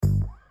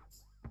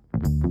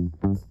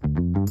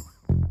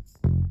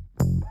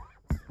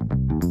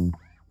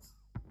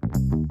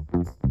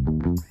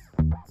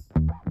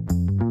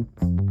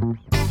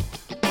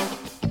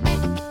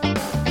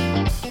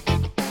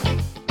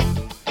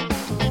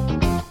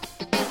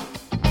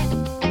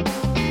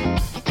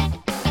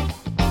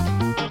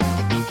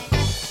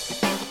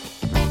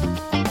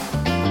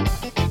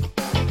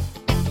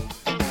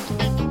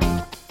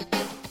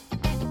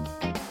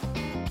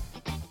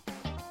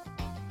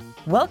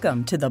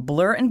Welcome to the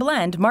Blur and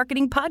Blend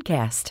Marketing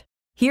Podcast.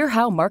 Hear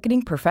how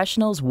marketing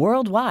professionals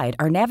worldwide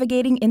are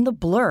navigating in the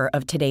blur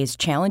of today's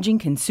challenging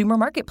consumer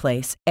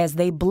marketplace as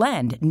they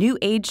blend new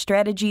age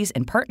strategies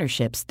and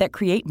partnerships that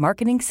create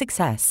marketing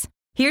success.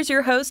 Here's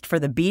your host for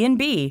the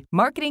B&B,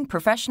 marketing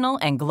professional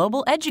and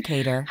global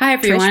educator, Hi,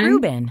 everyone, Trish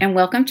Rubin. And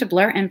welcome to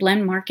Blur and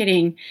Blend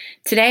Marketing.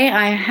 Today,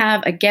 I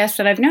have a guest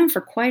that I've known for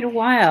quite a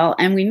while,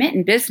 and we met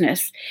in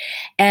business.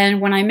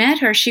 And when I met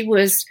her, she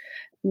was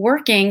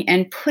working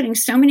and putting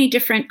so many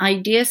different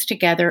ideas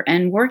together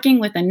and working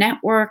with a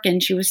network.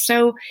 And she was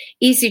so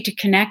easy to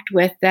connect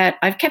with that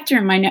I've kept her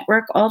in my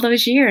network all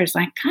those years.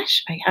 Like,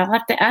 gosh, I'll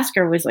have to ask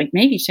her. It was like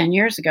maybe 10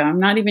 years ago.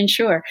 I'm not even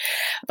sure.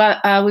 But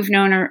we've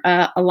known her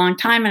a long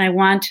time. And I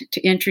want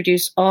to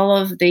introduce all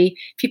of the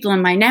people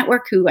in my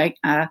network who I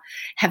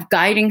have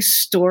guiding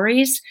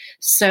stories.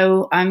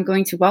 So I'm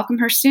going to welcome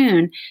her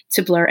soon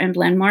to Blur and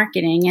Blend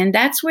Marketing. And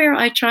that's where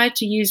I try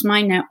to use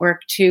my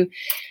network to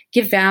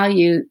give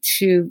value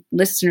to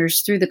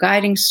listeners through the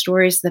guiding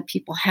stories that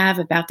people have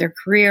about their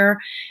career,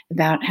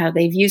 about how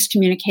they've used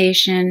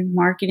communication,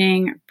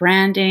 marketing,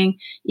 branding,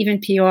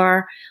 even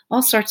PR.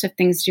 All sorts of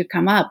things do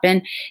come up.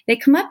 And they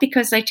come up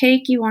because I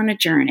take you on a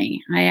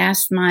journey. I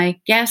ask my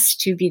guests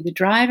to be the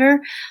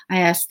driver. I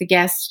ask the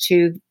guests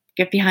to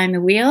get behind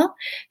the wheel,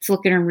 to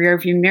look in her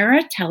rearview mirror,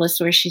 tell us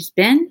where she's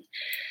been.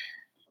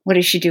 What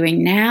is she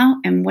doing now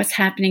and what's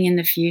happening in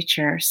the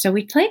future? So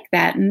we take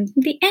that. And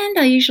in the end,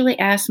 I usually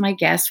ask my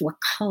guest what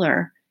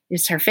color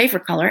is her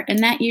favorite color. And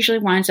that usually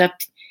winds up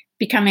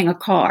becoming a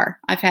car.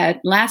 I've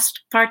had last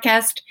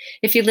podcast,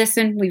 if you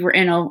listen, we were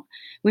in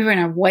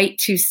a white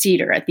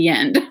two-seater at the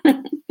end.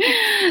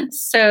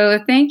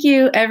 So thank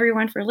you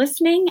everyone for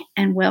listening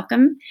and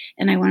welcome.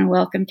 And I want to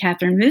welcome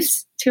Catherine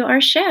Moose to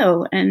our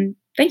show. And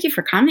thank you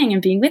for coming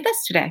and being with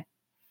us today.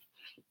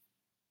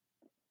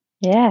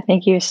 Yeah,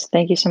 thank you.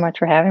 Thank you so much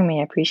for having me.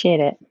 I appreciate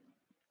it.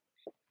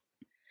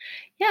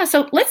 Yeah,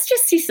 so let's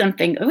just see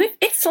something.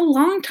 It's a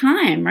long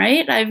time,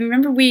 right? I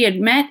remember we had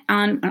met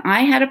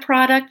I had a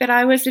product that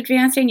I was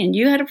advancing and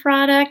you had a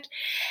product,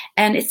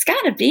 and it's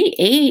got to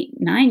be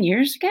 8-9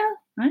 years ago.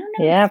 I don't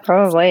know. Yeah,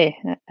 probably.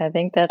 I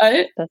think that's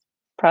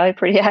probably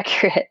pretty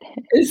accurate.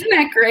 Isn't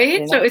that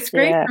great? So it's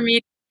great for me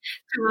to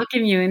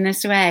welcome you in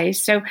this way.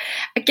 So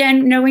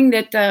again, knowing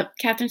that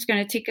Catherine's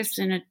going to take us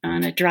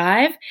on a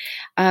drive,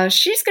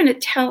 she's going to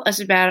tell us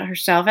about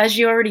herself. As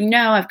you already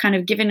know, I've kind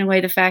of given away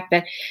the fact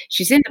that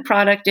she's in the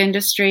product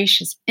industry.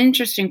 She's an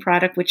interesting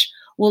product, which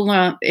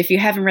we'll, if you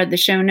haven't read the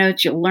show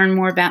notes, you'll learn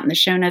more about in the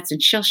show notes,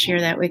 and she'll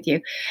share that with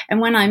you.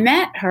 And when I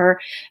met her,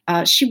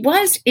 she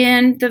was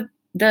in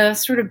the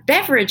sort of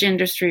beverage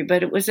industry,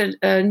 but it was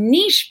a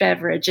niche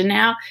beverage. And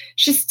now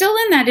she's still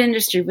in that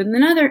industry with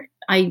another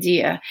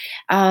idea.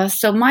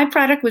 So my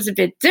product was a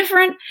bit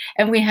different,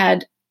 and we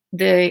had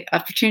the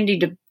opportunity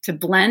to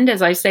blend,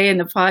 as I say in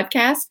the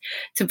podcast,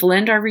 to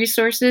blend our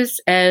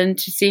resources and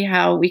to see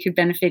how we could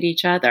benefit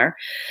each other.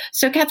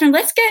 So Catherine,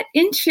 let's get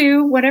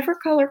into whatever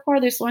color car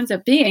this winds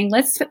up being.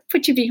 Let's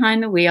put you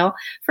behind the wheel.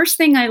 First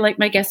thing I like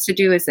my guests to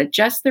do is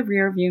adjust the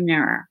rear view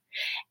mirror.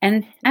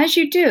 And as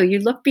you do, you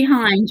look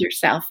behind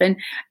yourself and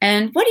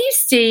what do you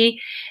see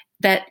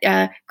that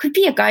could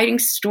be a guiding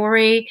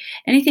story,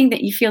 anything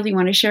that you feel you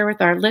want to share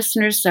with our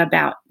listeners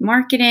about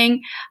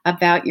marketing,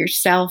 about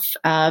yourself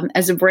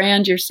as a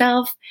brand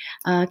yourself,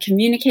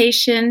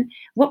 communication.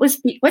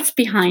 What's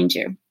behind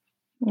you?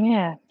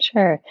 Yeah,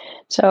 sure.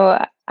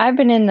 So I've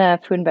been in the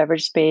food and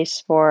beverage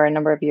space for a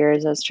number of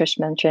years, as Trish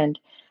mentioned.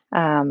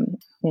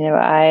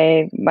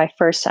 My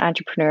first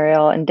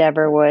entrepreneurial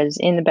endeavor was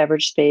in the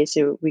beverage space.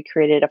 We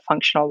created a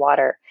functional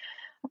water.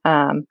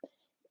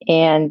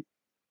 And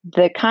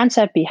the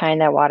concept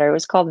behind that water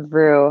was called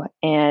Vrew,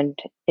 and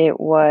it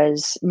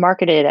was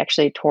marketed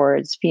actually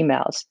towards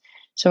females.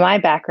 So my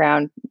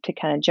background, to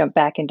kind of jump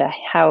back into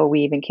how we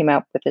even came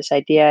up with this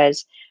idea,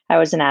 is I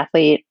was an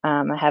athlete.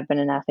 I have been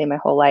an athlete my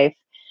whole life.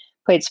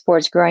 Played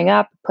sports growing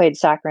up, played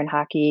soccer and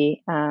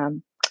hockey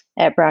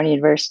at Brown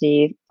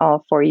University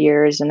all 4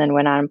 years, and then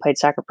went on and played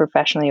soccer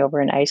professionally over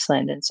in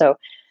Iceland. And so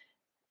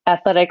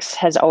athletics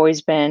has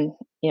always been,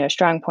 a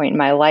strong point in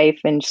my life,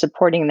 and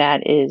supporting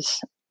that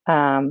is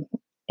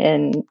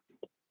in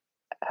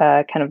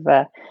kind of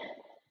a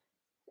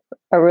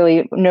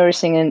really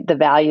noticing in the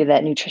value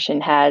that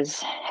nutrition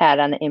has had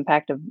on the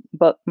impact of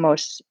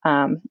most,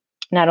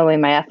 not only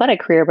my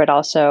athletic career, but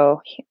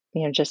also,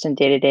 just in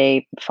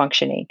day-to-day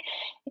functioning.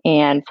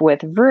 And with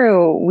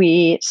Vrew,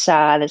 we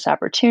saw this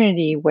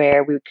opportunity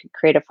where we could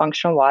create a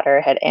functional water,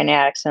 had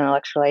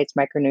antioxidants, electrolytes,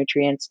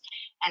 micronutrients,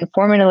 and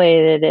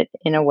formulated it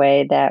in a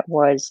way that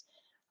was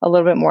a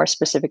little bit more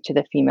specific to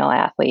the female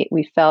athlete.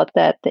 We felt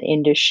that the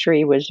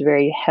industry was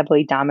very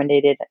heavily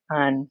dominated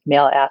on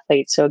male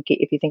athletes. So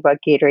if you think about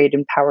Gatorade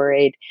and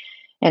Powerade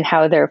and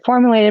how they're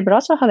formulated, but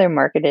also how they're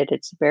marketed,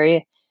 it's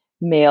very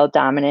male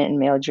dominant and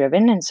male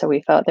driven. And so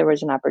we felt there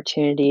was an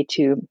opportunity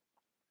to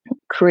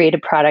create a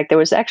product that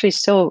was actually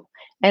still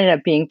ended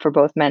up being for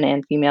both men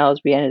and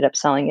females. We ended up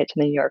selling it to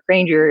the New York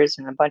Rangers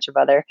and a bunch of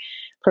other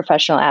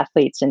professional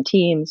athletes and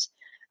teams.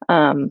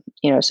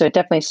 So it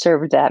definitely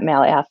served that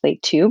male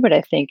athlete too. But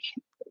I think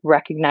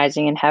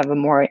recognizing and have a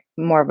more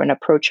of an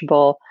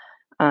approachable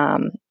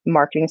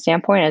marketing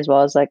standpoint, as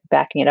well as like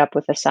backing it up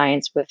with the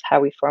science with how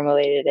we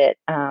formulated it,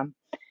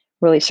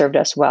 really served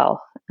us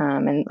well,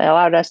 and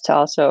allowed us to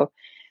also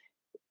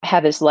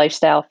have this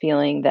lifestyle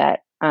feeling that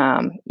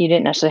you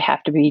didn't necessarily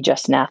have to be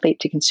just an athlete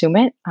to consume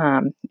it.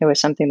 It was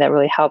something that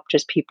really helped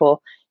just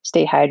people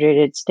stay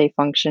hydrated, stay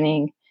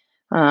functioning,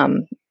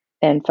 um,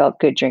 and felt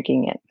good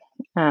drinking it.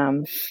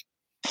 Um,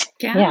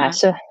 yeah. Yeah.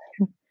 So,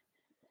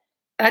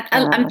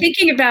 I'm uh,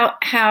 thinking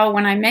about how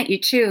when I met you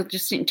too,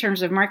 just in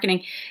terms of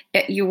marketing,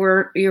 you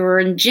were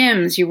in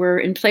gyms, you were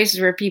in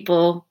places where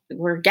people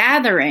were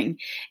gathering,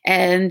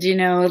 and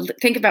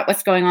think about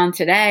what's going on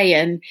today.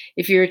 And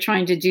if you're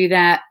trying to do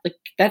that, like,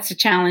 that's a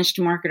challenge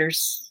to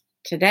marketers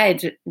today.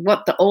 To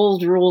what the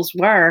old rules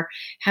were,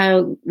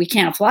 how we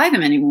can't apply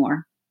them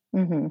anymore.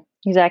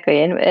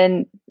 exactly.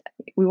 And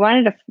we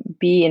wanted to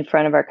be in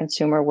front of our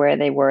consumer where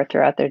they were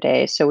throughout their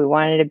day. So we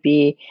wanted to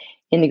be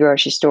in the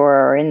grocery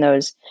store or in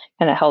those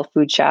kind of health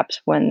food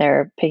shops when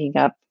they're picking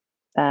up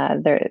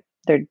their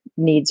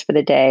needs for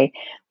the day.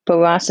 But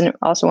we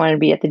also wanted to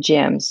be at the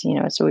gyms,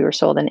 so we were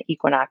sold in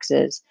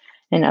Equinoxes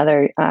and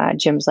other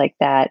gyms like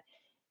that.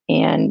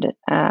 And,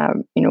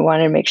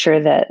 wanted to make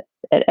sure that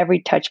at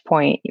every touch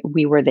point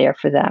we were there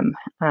for them.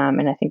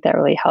 And I think that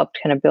really helped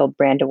kind of build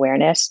brand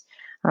awareness,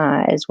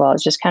 as well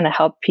as just kind of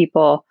help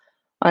people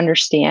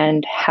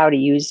understand how to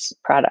use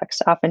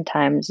products.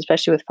 Oftentimes,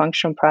 especially with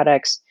functional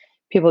products,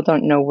 people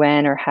don't know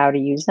when or how to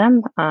use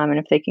them. And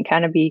if they can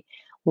kind of be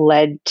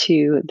led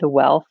to the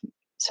well,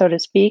 so to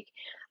speak,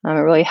 it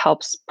really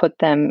helps put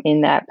them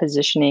in that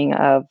positioning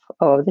of,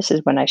 oh, this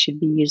is when I should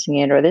be using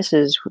it, or this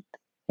is,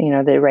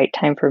 the right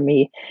time for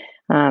me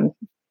um,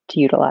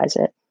 to utilize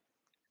it.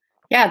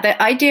 Yeah,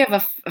 the idea of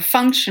a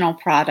functional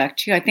product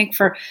too. I think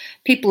for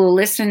people who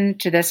listen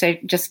to this,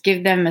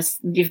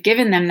 you've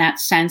given them that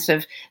sense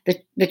of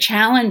the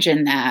challenge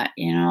in that,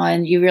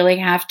 and you really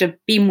have to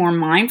be more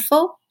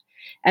mindful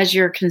as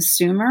your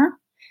consumer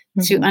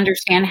to hmm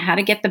understand how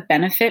to get the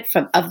benefit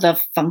of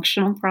the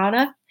functional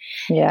product.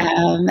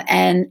 Yeah.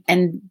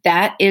 And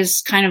that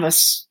is kind of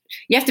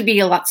you have to be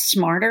a lot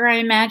smarter, I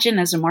imagine,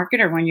 as a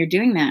marketer when you're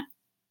doing that.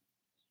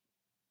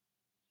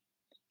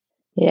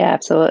 Yeah,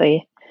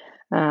 absolutely.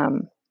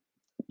 Um,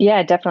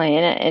 yeah, definitely.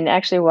 And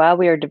actually, while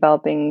we were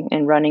developing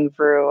and running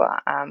Brew,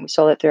 we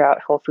sold it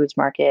throughout Whole Foods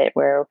Market,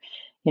 where,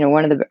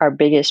 one of our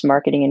biggest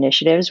marketing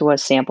initiatives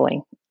was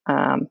sampling,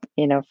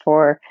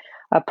 for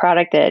a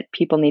product that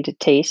people need to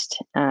taste,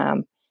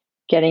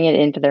 getting it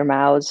into their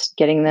mouths,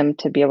 getting them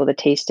to be able to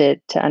taste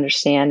it, to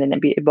understand, and to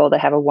be able to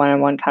have a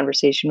one-on-one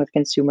conversation with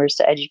consumers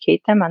to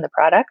educate them on the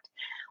product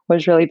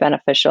was really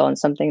beneficial, and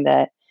something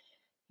that,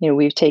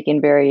 we've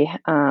taken very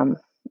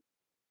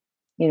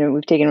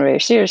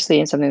seriously,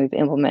 and something we've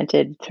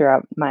implemented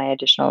throughout my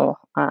additional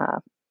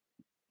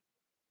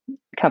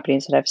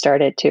companies that I've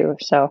started too.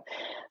 So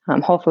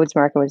Whole Foods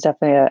Market was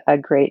definitely a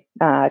great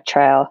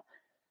trial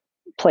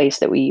place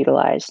that we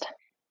utilized.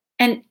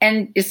 And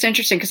it's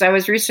interesting because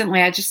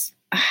I just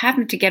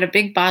happened to get a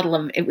big bottle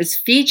of, it was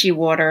Fiji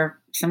water.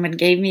 Someone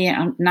gave me,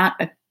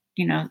 not a,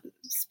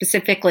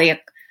 specifically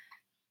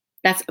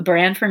that's a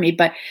brand for me,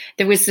 but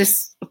there was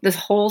this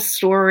whole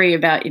story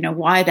about,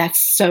 why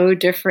that's so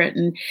different.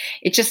 And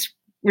it just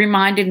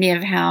reminded me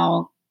of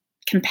how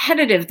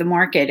competitive the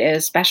market is,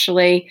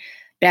 especially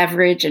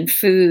beverage and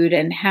food,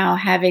 and how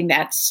having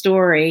that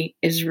story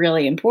is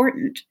really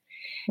important.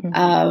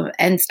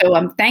 And so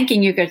I'm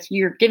thanking you because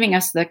you're giving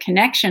us the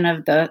connection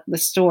of the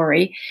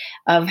story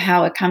of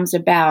how it comes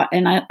about.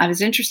 And I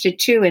was interested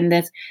too in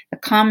the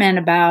comment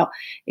about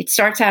it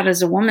starts out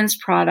as a woman's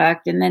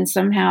product, and then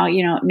somehow,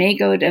 it may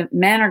go to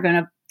men are going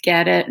to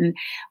get it. And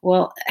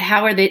well,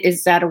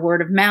 is that a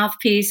word of mouth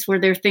piece? Were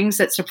there things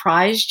that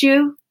surprised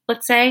you,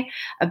 let's say,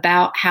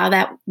 about how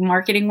that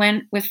marketing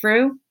went with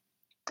Rue?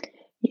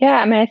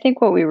 Yeah, I mean, I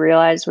think what we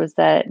realized was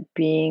that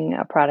being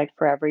a product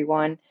for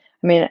everyone,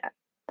 I mean,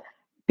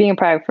 being a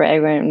product for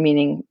everyone,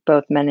 meaning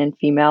both men and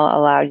female,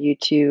 allowed you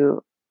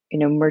to,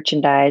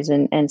 merchandise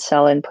and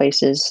sell in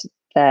places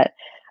that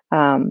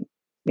it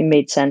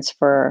made sense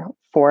for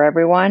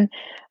everyone.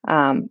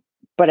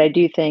 But I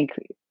do think,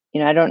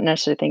 I don't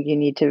necessarily think you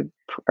need to,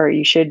 or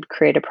you should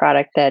create a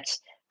product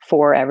that's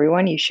for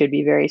everyone. You should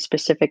be very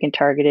specific and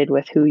targeted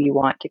with who you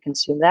want to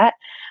consume that.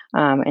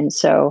 And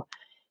so,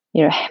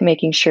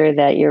 making sure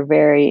that you're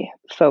very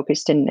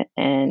focused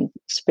and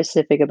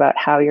specific about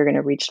how you're going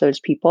to reach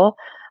those people,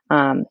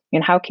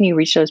 and how can you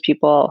reach those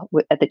people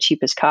at the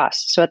cheapest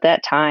cost. So at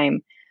that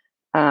time,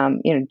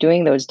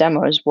 doing those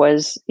demos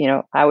was,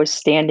 I was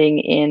standing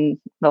in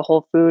the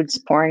Whole Foods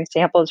pouring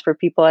samples for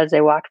people as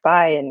they walked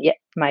by, and yet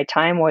my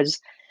time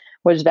was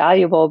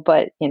valuable,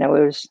 but it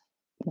was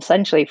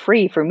essentially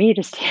free for me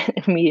to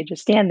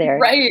stand there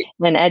Right.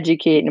 and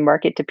educate and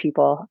market to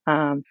people.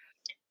 And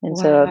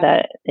so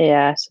Wow.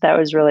 so that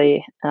was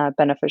really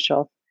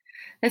beneficial.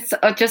 It's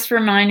just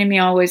reminding me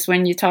always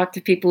when you talk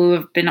to people who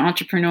have been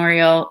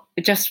entrepreneurial,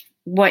 just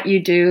what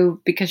you do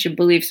because you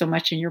believe so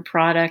much in your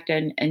product,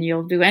 and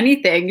you'll do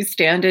anything,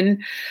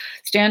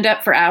 stand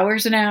up for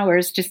hours and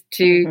hours just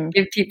to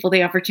give people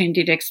the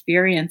opportunity to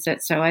experience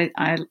it. So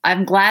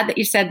I'm glad that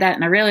you said that.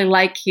 And I really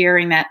like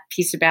hearing that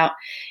piece about,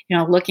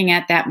 looking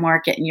at that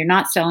market, and you're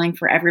not selling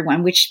for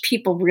everyone, which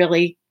people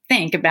really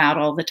think about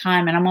all the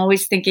time. And I'm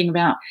always thinking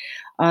about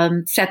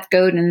Seth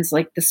Godin's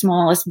like the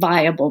smallest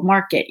viable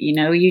market.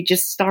 You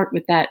just start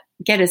with that,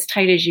 get as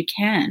tight as you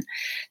can.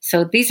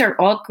 So these are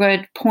all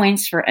good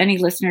points for any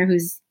listener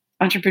who's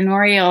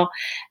entrepreneurial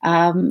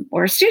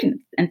or a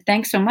student. And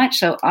thanks so much.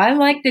 So I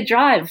like the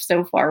drive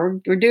so far.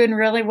 We're doing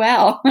really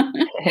well.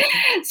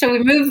 So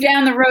we moved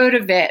down the road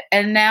a bit,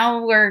 and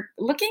now we're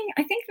looking,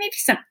 I think, maybe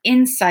some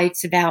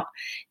insights about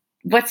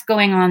what's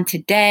going on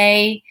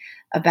today,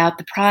 about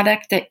the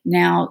product that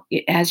now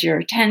it has your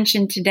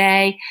attention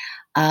today.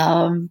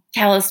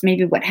 Tell us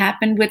maybe what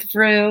happened with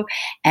Vru,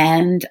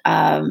 and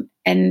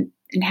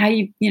how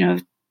you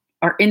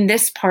are in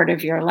this part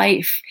of your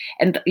life.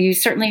 And you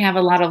certainly have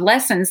a lot of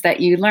lessons that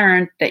you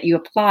learned that you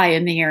apply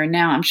in the here and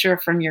now, I'm sure,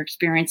 from your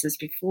experiences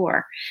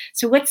before.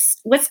 So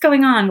what's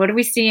going on? What are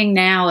we seeing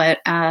now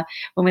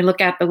when we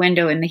look out the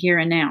window in the here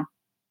and now?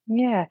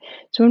 Yeah.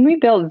 So when we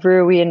built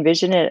Vru, we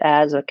envisioned it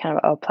as a kind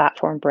of a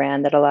platform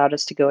brand that allowed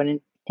us to go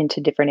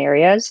into different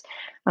areas.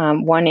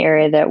 One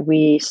area that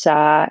we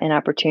saw an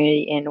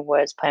opportunity in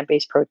was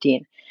plant-based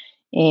protein.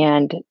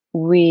 And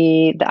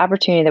the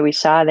opportunity that we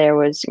saw there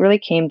really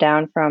came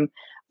down from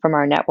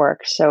our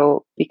network.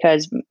 So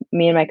because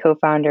me and my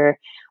co-founder,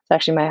 was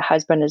actually my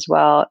husband as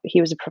well,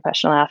 he was a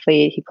professional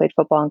athlete. He played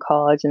football in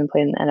college and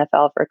played in the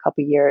NFL for a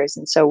couple of years.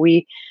 And so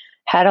we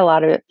had a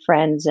lot of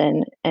friends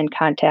and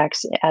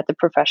contacts at the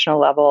professional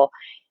level,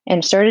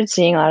 and started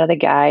seeing a lot of the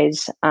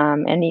guys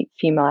and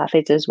female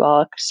athletes as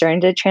well starting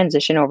to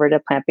transition over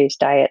to plant-based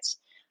diets,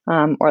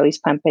 or at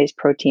least plant-based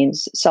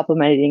proteins,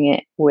 supplementing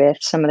it with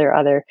some of their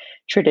other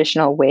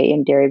traditional whey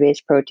and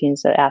dairy-based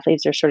proteins that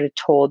athletes are sort of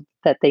told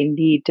that they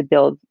need to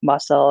build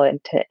muscle and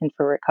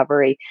for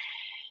recovery.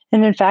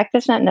 And in fact,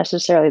 that's not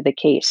necessarily the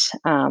case.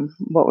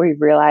 What we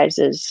realize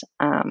is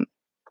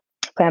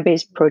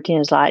plant-based protein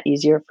is a lot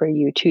easier for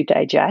you to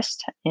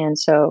digest. And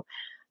so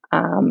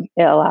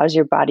it allows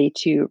your body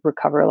to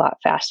recover a lot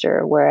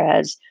faster.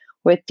 Whereas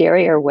with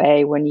dairy or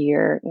whey, when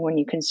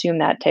you consume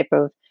that type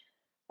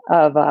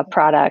of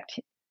product,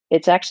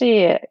 it's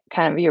actually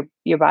kind of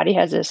your body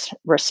has this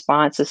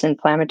response, this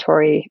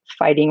inflammatory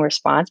fighting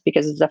response,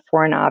 because it's a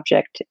foreign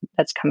object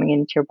that's coming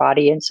into your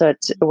body, and so it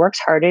works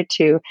harder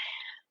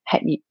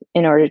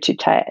in order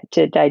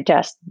to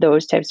digest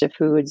those types of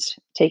foods,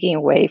 taking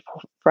away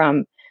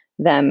from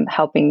them,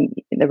 helping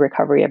the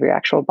recovery of your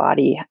actual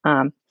body.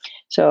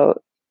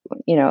 So,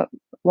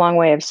 long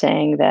way of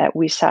saying that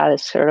we saw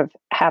this sort of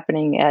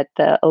happening at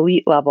the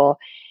elite level,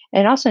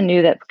 and also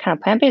knew that kind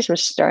of plant-based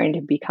was starting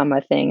to become a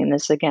thing. And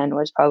this, again,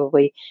 was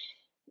probably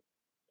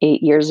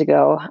 8 years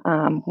ago,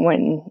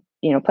 when,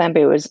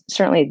 plant-based was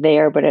certainly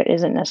there, but it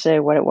isn't necessarily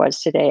what it was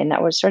today. And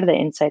that was sort of the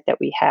insight that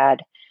we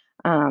had.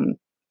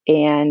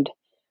 And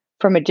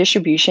from a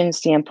distribution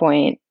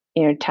standpoint,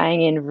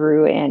 tying in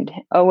Vru, and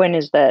OWYN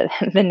is the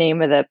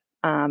name of the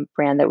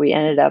brand that we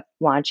ended up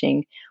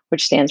launching,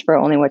 which stands for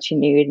Only What You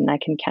Need. And I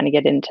can kind of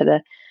get into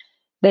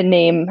the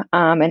name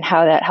and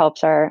how that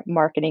helps our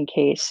marketing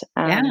case.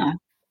 Yeah.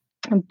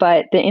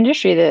 But the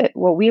industry,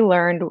 what we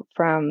learned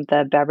from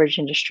the beverage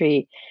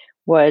industry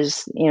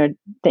was, the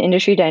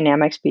industry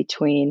dynamics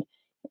between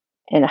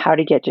and how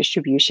to get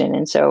distribution.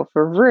 And so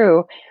for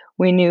Vru,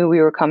 we knew we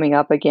were coming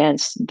up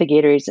against the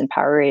Gatorades and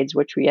Powerades,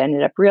 which we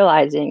ended up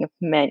realizing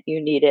meant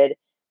you needed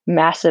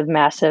massive,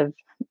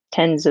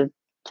 tens of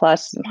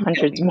plus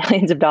hundreds of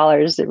millions of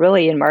dollars,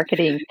 really, in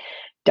marketing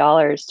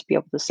dollars to be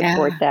able to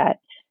support that.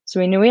 So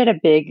we knew we had a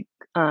big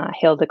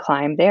hill to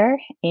climb there.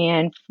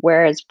 And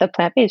whereas the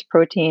plant-based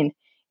protein,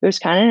 it was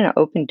kind of an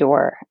open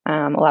door.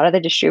 A lot of the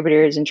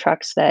distributors and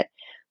trucks that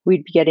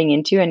we'd be getting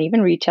into, and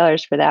even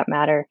retailers for that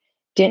matter,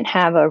 didn't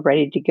have a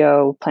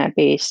ready-to-go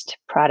plant-based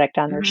product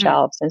on their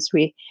shelves. And so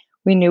we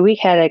knew we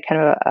had a kind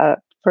of a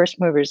first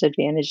mover's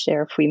advantage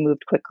there if we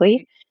moved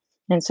quickly.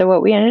 And so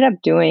what we ended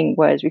up doing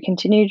was we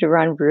continued to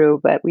run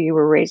Vru, but we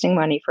were raising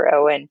money for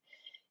OWYN,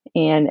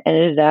 and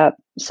ended up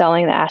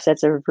selling the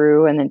assets of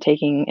Vru and then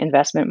taking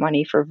investment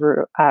money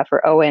for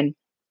OWYN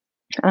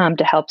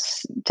to help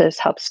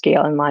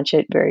scale and launch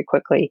it very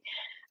quickly,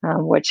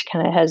 which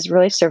kind of has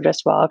really served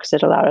us well, because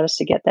it allowed us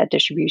to get that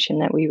distribution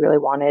that we really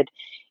wanted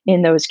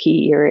in those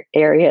key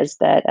areas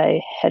that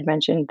I had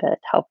mentioned that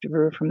helped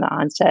Vru from the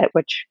onset,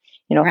 which,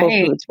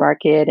 Whole Foods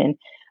Market and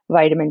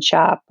Vitamin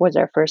Shop was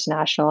our first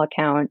national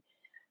account.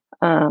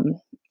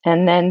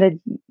 And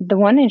then the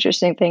one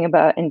interesting thing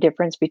about and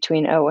difference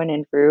between OWYN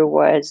and Vru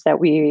was that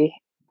we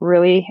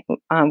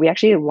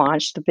actually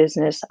launched the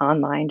business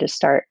online to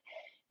start.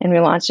 And we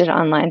launched it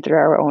online through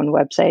our own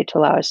website to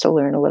allow us to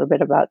learn a little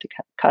bit about the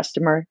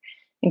customer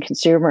and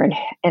consumer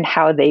and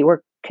how they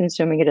were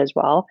consuming it as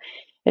well.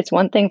 it's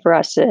one thing for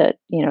us to,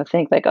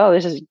 think like, oh,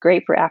 this is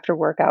great for after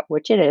workout,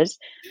 which it is.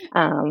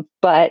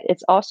 But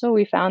it's also,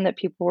 we found that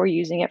people were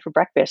using it for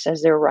breakfast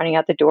as they were running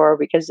out the door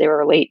because they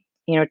were late,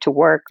 to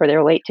work, or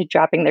they're late to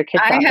dropping their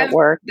kids off at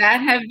work.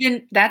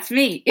 That's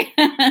me.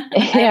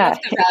 I Yeah. love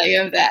the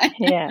value of that.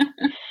 Yeah.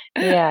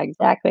 Yeah,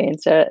 exactly.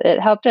 And so it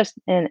helped us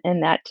in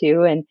that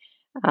too. And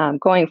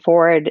going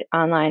forward,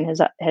 online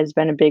has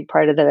been a big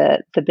part of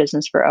the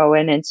business for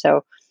Owen. And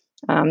so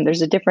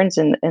there's a difference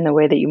in the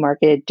way that you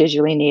market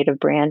digitally native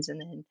brands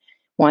and then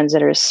ones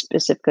that are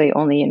specifically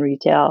only in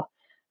retail.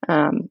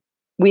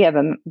 We have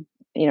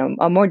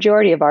a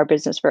majority of our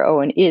business for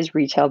Owen is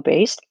retail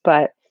based,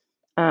 but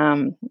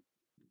um,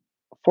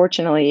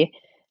 fortunately,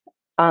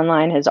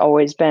 online has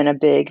always been a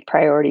big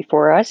priority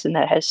for us, and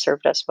that has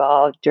served us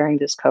well during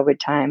this COVID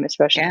time,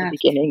 especially in the Yeah.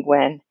 beginning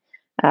when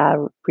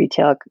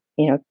retail,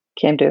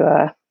 came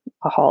to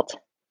a halt.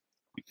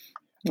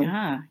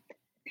 Ah.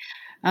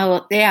 Oh,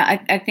 well, yeah,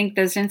 I think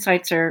those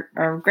insights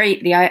are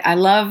great. I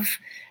love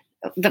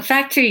the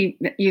fact too,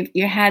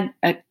 you had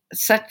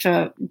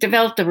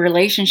developed a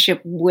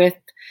relationship with,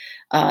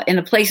 in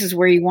the places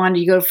where you wanted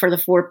to go for the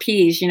 4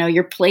 Ps,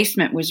 your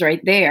placement was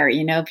right there.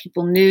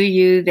 People knew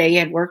you, they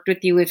had worked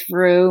with you with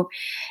Rue,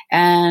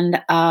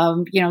 and,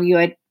 you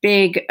had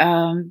big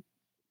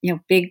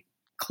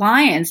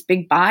clients,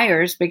 big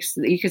buyers, that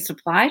you could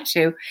supply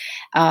to.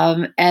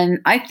 And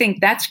I think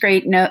that's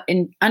great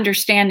in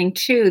understanding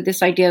too,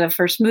 this idea of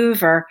first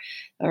mover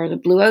or the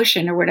blue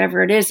ocean or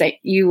whatever it is, that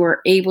you were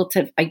able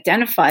to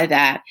identify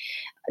that,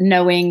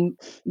 knowing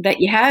that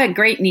you had a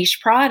great niche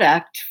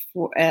product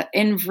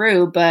in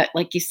Rue, but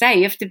like you say,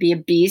 you have to be a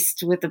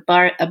beast with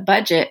a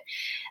budget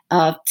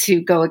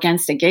to go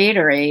against a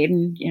Gatorade,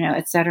 and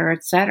et cetera,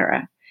 et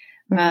cetera.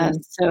 Mm-hmm.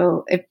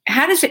 So,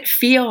 how does it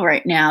feel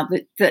right now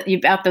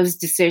about those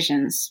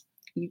decisions?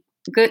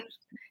 Good.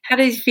 How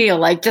do you feel,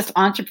 like, just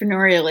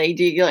entrepreneurially?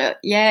 Do you go,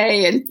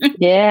 yay? And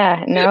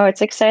Yeah, no,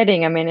 it's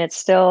exciting. I mean, it's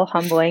still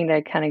humbling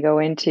to kind of go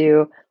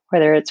into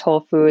whether it's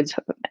Whole Foods.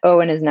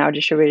 Owen is now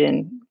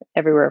distributed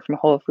everywhere from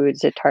Whole Foods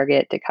to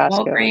Target to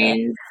Costco to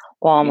Walgreens,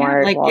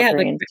 Walmart, yeah,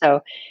 Walgreens.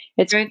 So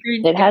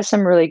it has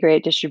some really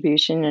great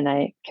distribution, and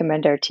I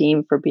commend our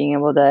team for being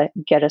able to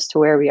get us to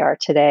where we are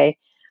today.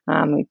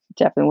 We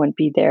definitely wouldn't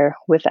be there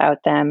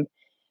without them.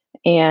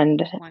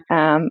 And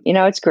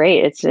it's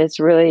great. It's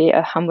really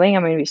humbling. I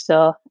mean, we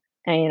still,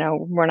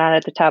 we're not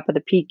at the top of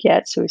the peak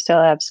yet, so we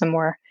still have some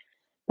more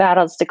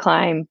battles to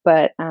climb.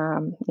 But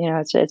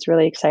it's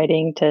really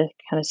exciting to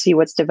kind of see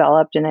what's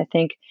developed. And I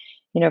think,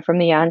 from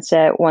the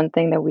onset, one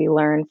thing that we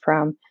learned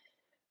from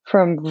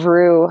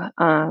Rue,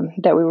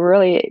 that we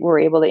really were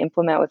able to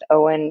implement with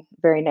Owen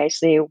very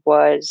nicely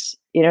was,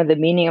 the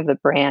meaning of the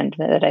brand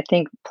that I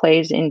think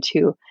plays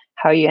into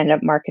how you end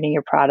up marketing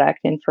your product.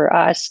 And for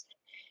us,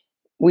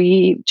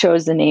 we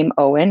chose the name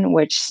Owen,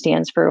 which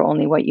stands for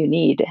only what you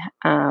need.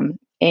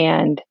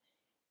 And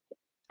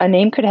a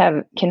name can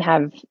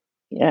have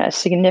a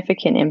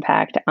significant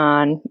impact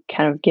on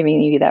kind of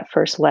giving you that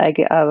first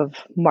leg of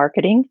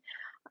marketing.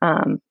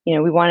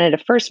 We wanted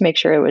to first make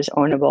sure it was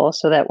ownable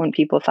so that when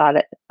people thought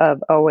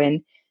of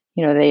Owen,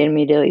 they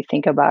immediately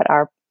think about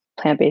our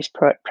plant-based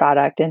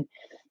product. And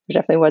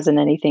there definitely wasn't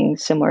anything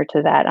similar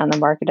to that on the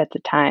market at the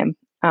time.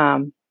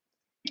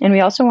 And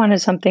we also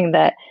wanted something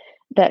that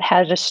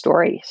had a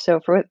story. So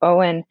for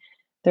Owen,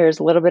 there's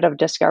a little bit of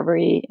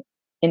discovery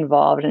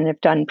involved, and if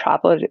done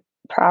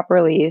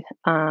properly,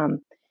 the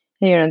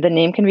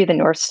name can be the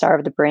North Star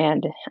of the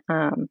brand.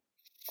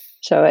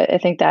 So I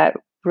think that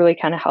really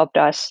kind of helped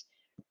us.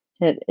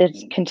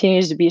 It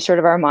continues to be sort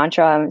of our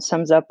mantra, and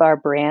sums up our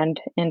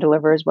brand and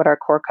delivers what our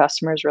core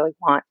customers really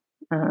want.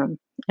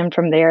 And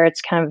from there,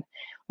 it's kind of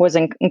was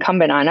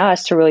incumbent on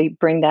us to really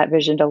bring that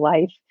vision to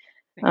life,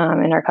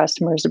 and our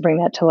customers to bring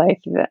that to life,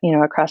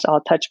 across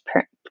all touch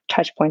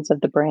points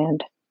of the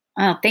brand.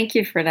 Oh, thank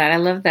you for that. I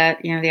love that,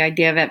 the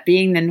idea of it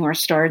being the North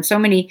Star. And so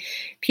many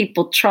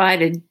people try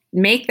to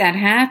make that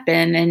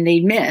happen and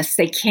they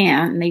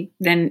can't.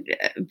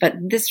 But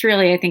this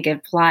really, I think,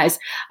 applies.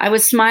 I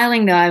was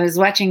smiling though. I was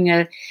watching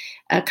a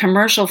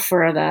commercial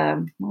for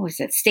what was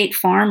it, State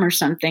Farm or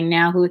something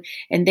now,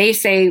 and they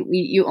say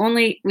we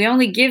only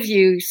give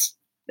you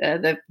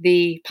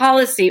the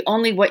policy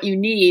only what you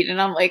need,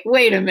 and I'm like,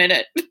 wait a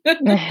minute.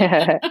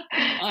 Yeah.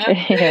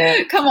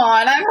 Come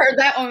on, I've heard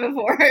that one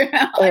before.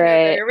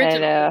 Right, I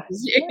know.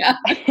 Yeah.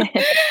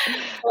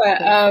 But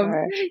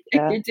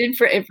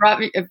it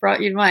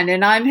brought you to mind,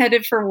 and I'm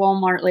headed for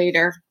Walmart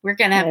later. We're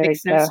gonna have big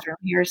snowstorm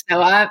here, so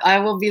I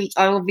will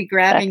be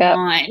grabbing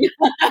mine.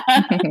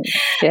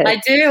 I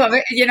do.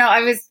 I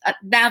was,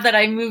 now that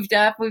I moved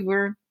up, we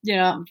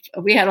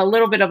had a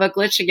little bit of a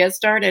glitch to get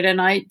started, and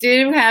I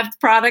do have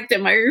product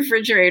in my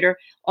refrigerator.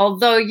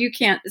 Although you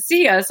can't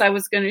see us, I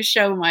was going to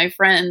show my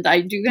friend. I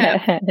do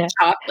have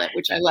chocolate,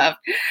 which I love.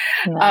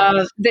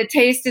 Nice. The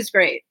taste is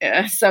great,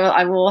 so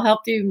I will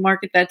help you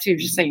market that too.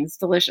 Just saying, it's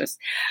delicious.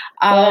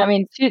 Well, I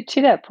mean,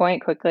 to that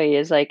point, quickly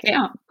is like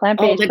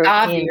plant-based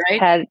proteins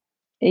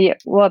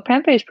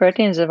plant-based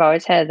proteins have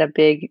always had a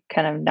big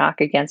kind of knock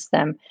against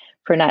them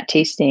for not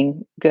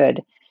tasting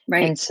good.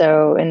 Right. And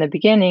so in the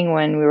beginning,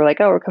 when we were like,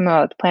 oh, we're coming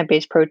out with a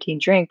plant-based protein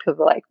drink, people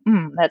were like,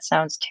 that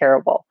sounds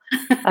terrible.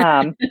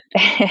 Um,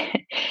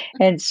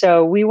 and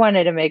so we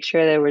wanted to make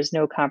sure there was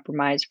no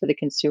compromise for the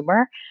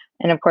consumer.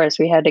 And of course,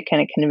 we had to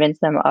kind of convince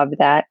them of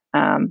that.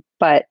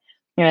 But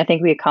I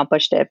think we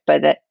accomplished it.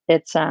 But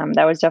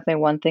that was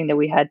definitely one thing that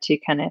we had to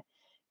kind of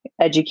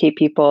educate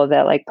people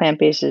that like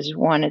plant-based is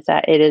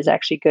that it is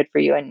actually good for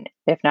you, and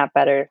if not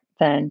better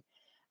than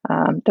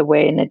the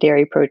whey and the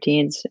dairy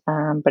proteins,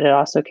 but it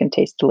also can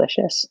taste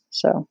delicious.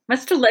 So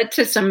must have led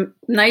to some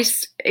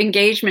nice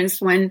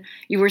engagements when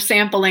you were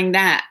sampling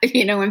that,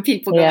 when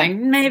people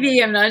going,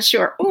 maybe I'm not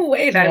sure. Oh,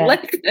 wait, I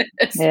like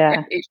this.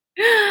 Yeah. Right.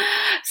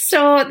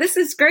 So this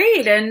is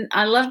great. And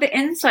I love the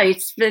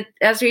insights. But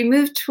as we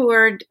move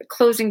toward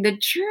closing the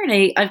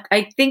journey,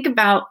 I think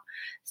about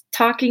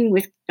talking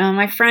with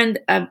my friend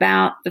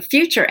about the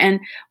future. And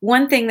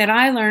one thing that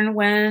I learned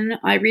when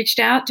I reached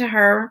out to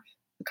her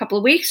a couple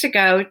of weeks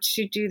ago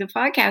to do the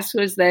podcast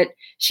was that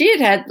she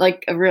had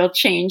like a real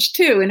change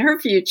too in her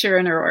future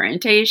and her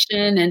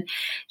orientation. And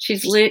she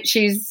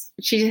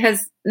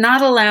has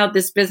not allowed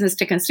this business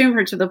to consume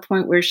her to the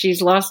point where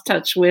she's lost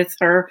touch with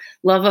her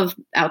love of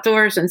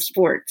outdoors and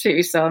sport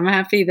too. So I'm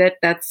happy that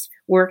that's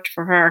worked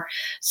for her.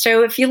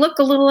 So if you look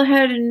a little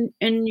ahead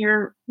in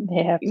your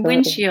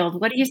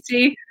windshield, what do you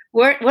see?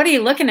 What are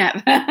you looking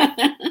at?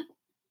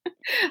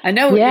 I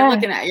know what you're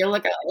looking at. You're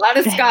looking at a lot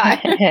of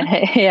sky.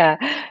 Yeah,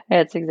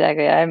 that's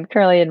exactly. I'm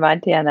currently in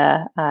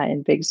Montana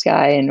in Big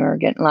Sky, and we're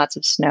getting lots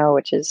of snow,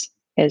 which is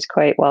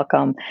quite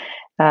welcome.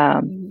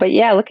 But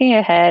yeah, looking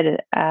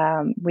ahead,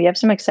 we have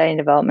some exciting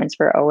developments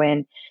for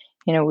OWYN.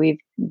 We've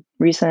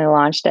recently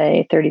launched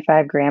a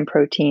 35-gram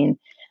protein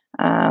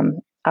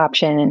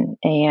option,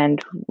 and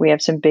we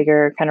have some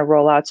bigger kind of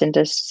rollouts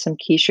into some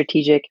key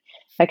strategic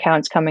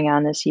accounts coming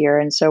on this year.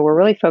 And so we're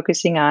really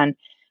focusing on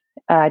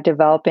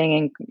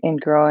developing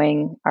and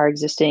growing our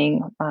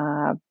existing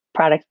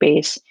product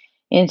base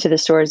into the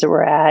stores that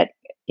we're at,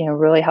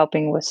 really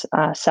helping with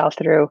sell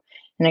through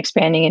and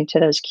expanding into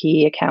those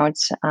key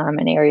accounts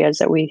and areas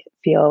that we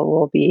feel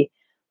will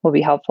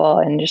be helpful,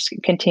 and just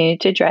continue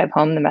to drive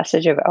home the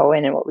message of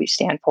OWYN and what we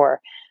stand for.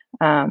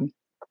 I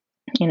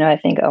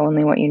think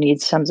Only What You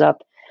Need sums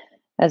up,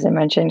 as I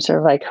mentioned, sort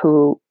of like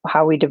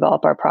how we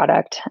develop our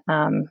product,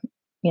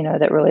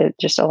 that really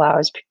just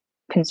allows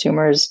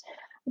consumers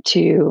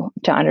to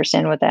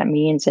understand what that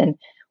means. And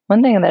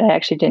one thing that I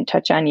actually didn't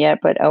touch on yet,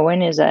 but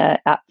OWYN is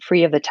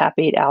free of the top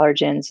 8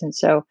 allergens. And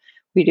so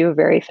we do a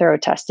very thorough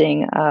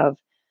testing of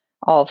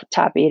all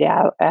top 8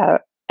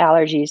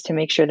 allergies to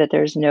make sure that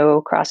there's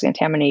no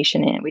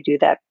cross-contamination. And we do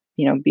that,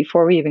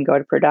 before we even go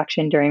to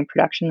production, during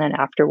production, then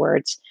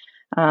afterwards.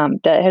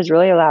 That has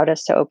really allowed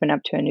us to open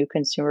up to a new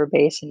consumer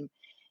base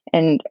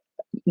and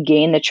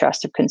gain the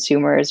trust of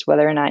consumers,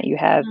 whether or not you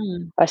have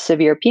a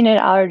severe peanut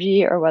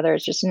allergy or whether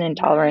it's just an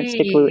intolerance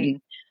to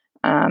gluten.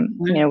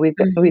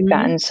 We've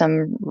gotten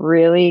some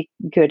really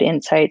good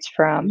insights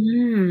from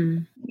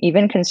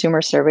even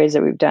consumer surveys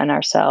that we've done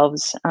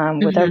ourselves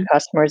with our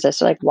customers as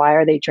to like, why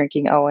are they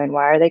drinking OWYN?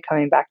 Why are they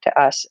coming back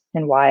to us?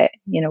 And why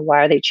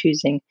are they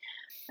choosing,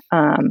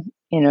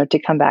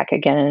 to come back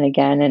again and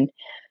again? And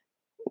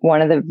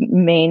one of the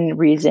main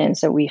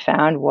reasons that we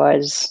found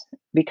was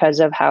because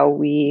of how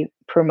we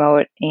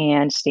promote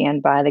and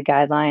stand by the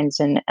guidelines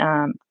and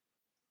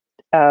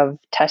of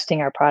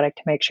testing our product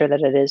to make sure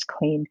that it is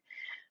clean.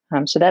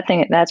 So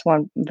that's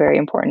one very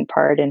important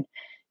part, and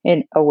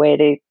in a way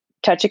to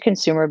touch a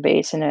consumer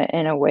base in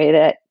a way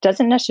that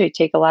doesn't necessarily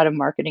take a lot of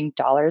marketing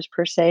dollars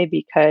per se,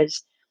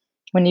 because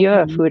when you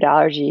have a food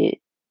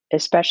allergy,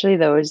 especially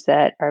those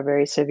that are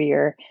very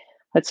severe,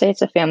 let's say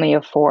it's a family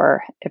of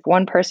 4, if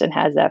one person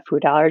has that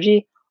food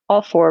allergy,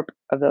 all 4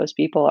 of those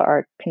people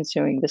are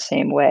consuming the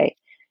same way.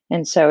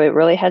 And so it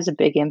really has a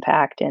big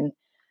impact, and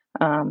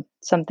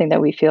something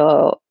that we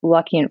feel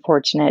lucky and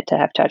fortunate to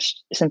have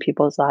touched some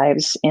people's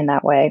lives in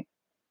that way.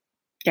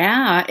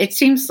 Yeah, it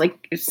seems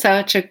like it's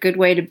such a good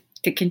way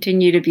to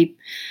continue to be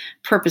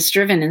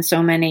purpose-driven in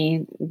so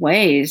many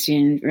ways,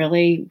 and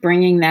really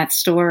bringing that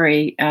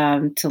story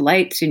to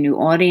light to new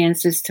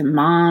audiences, to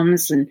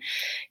moms, and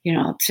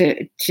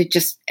to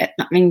just,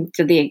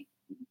 to the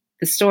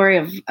story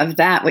of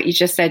that, what you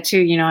just said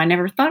too. I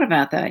never thought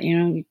about that.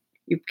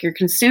 You're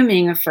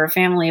consuming for a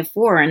family of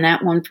 4, and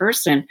that one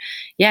person,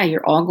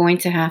 you're all going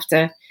to have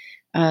to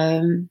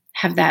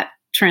have that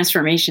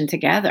transformation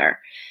together.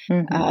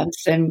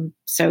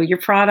 So your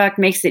product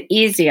makes it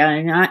easy.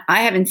 I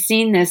haven't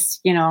seen this,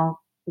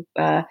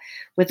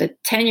 with a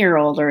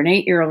 10-year-old or an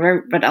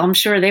 8-year-old, but I'm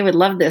sure they would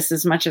love this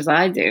as much as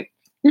I do.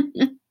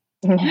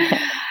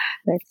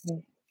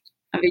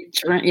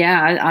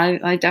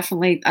 I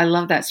definitely, I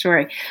love that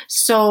story.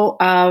 So,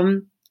 I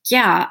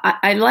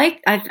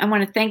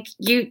want to thank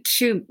you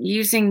too,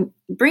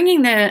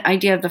 bringing the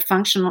idea of the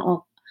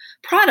functional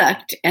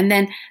product. And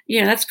then,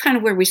 that's kind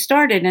of where we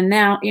started. And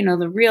now,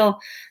 the real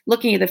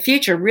looking at the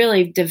future,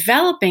 really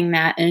developing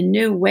that in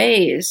new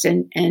ways,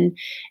 and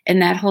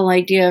that whole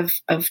idea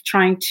of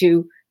trying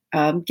to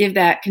give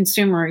that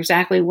consumer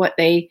exactly what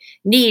they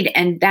need,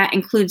 and that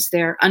includes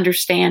their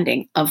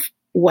understanding of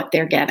what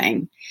they're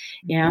getting.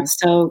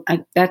 So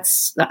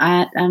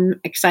I'm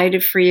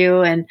excited for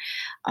you, and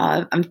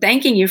I'm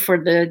thanking you for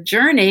the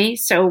journey.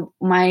 So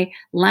my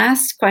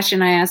last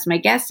question I ask my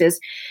guests is,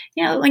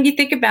 when you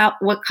think about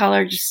what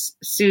color just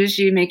soothes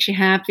you, makes you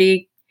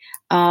happy,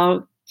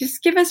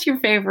 just give us your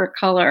favorite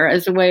color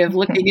as a way of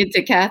looking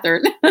into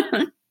Catherine.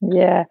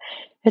 Yeah,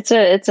 it's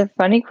a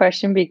funny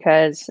question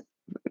because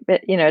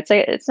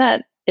it's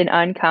not an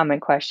uncommon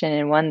question,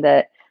 and one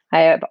that I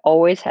have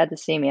always had the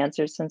same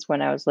answer since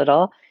when I was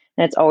little,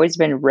 and it's always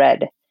been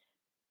red.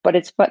 But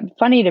it's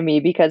funny to me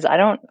because I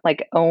don't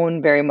like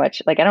own very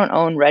much. Like I don't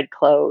own red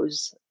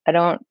clothes. I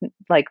don't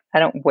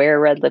wear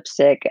red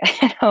lipstick.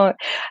 I don't.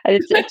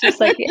 It's just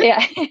like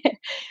yeah.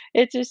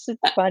 It's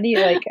funny.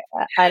 Like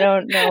I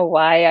don't know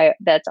why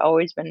that's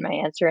always been my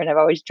answer, and I've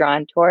always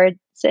drawn towards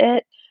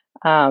it.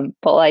 But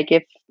like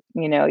if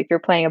you're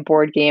playing a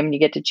board game and you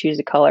get to choose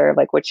a color of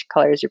like which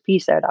color is your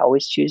piece, I'd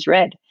always choose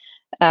red.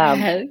 Um,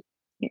 Yes,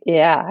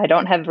 yeah, I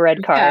don't have a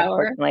red car,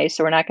 power, unfortunately,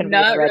 so we're not going to be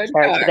in a not red red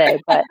car power. today.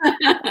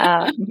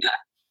 Um,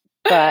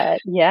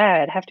 but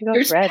yeah, I'd have to go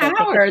with There's red. I think it's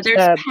power. just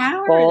There's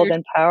power. bold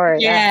and power.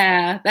 Yeah.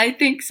 Yeah, I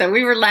think so.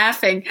 We were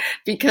laughing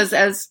because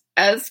as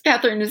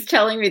Catherine is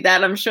telling me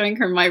that, I'm showing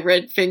her my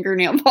red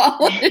fingernail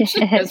polish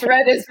because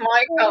red is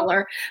my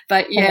color.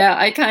 But yeah,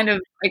 I kind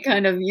of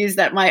use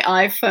that. My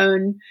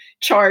iPhone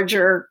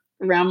charger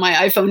around my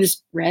iPhone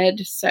is red,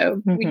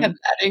 so we have Mhm.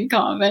 that in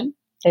common.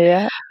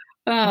 Yeah.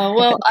 Oh,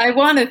 well, I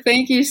want to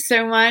thank you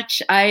so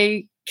much.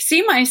 I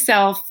see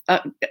myself uh,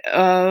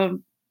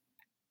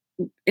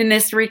 in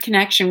this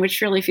reconnection,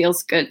 which really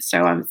feels good.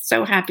 So I'm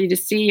so happy to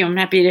see you. I'm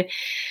happy to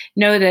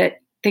know that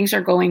things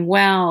are going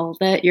well,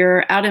 that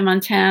you're out in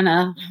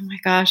Montana. Oh my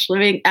gosh,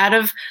 living out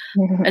of,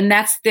 and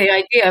that's the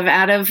idea of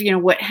out of,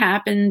 what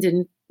happened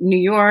in New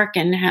York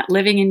and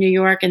living in New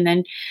York, and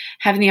then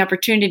having the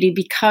opportunity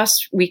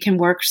because we can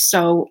work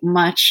so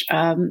much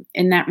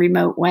in that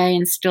remote way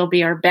and still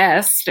be our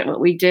best at what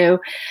we do.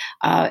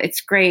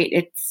 It's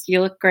great. You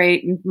look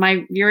great.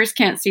 My viewers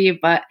can't see you,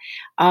 but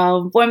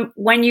I'm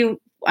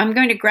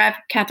going to grab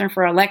Catherine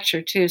for a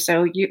lecture too.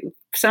 So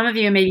some of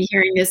you may be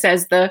hearing this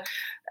as the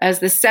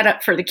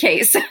setup for the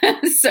case.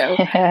 So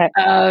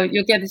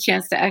you'll get the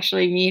chance to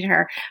actually meet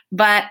her.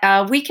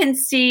 But we can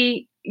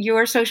see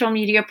your social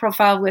media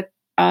profile with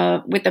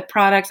the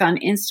products on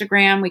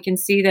Instagram. We can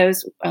see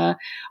those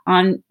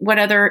on what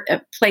other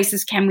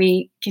places can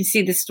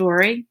see the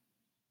story?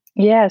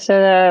 Yeah, so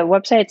the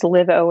website's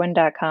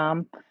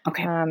liveowen.com.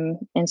 Okay.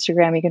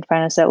 Instagram, you can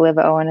find us at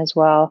liveowen as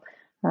well.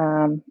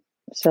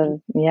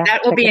 So yeah,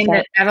 That'll check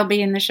us out.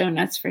 be in the show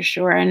notes for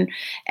sure. And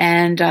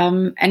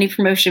any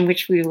promotion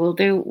which we will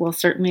do, we'll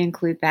certainly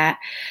include that.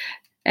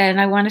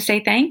 And I want to say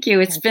thank you.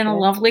 It's been a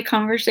lovely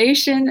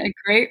conversation, a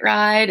great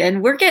ride,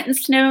 and we're getting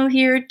snow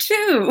here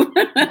too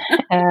Oh,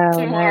 nice.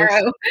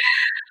 tomorrow.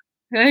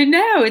 I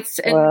know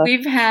and Well,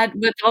 we've had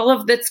with all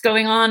of that's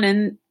going on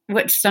and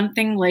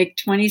something like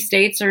 20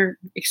 states are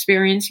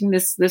experiencing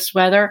this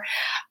weather.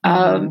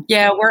 mhm.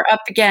 Yeah, we're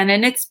up again,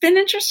 and it's been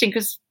interesting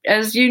because,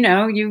 as you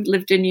know, you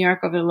lived in New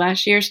York over the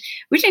last years.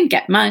 We didn't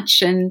get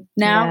much, and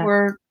now Yeah,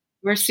 we're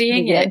you're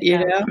seeing it.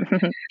 getting some.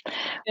 Well,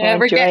 Yeah,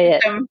 we're enjoy getting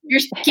it. some.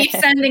 Keep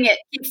sending it.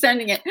 Keep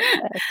sending it.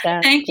 That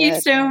sounds Thank you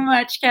good. so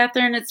much,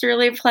 Catherine. It's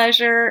really a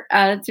pleasure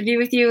to be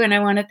with you, and I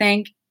want to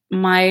thank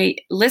my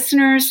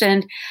listeners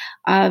and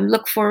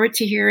look forward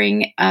to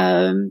hearing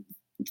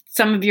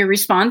some of your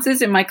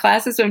responses in my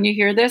classes when you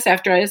hear this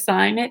after I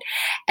assign it.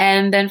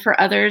 And then for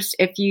others,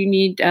 if you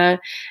need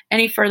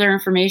any further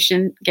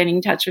information, getting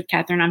in touch with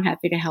Catherine, I'm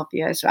happy to help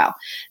you as well.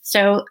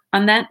 So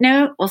on that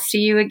note, we'll see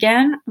you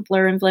again,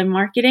 Blur and Blend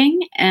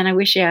Marketing. And I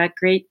wish you a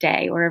great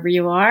day wherever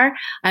you are.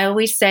 I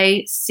always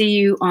say, see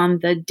you on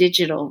the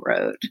digital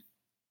road.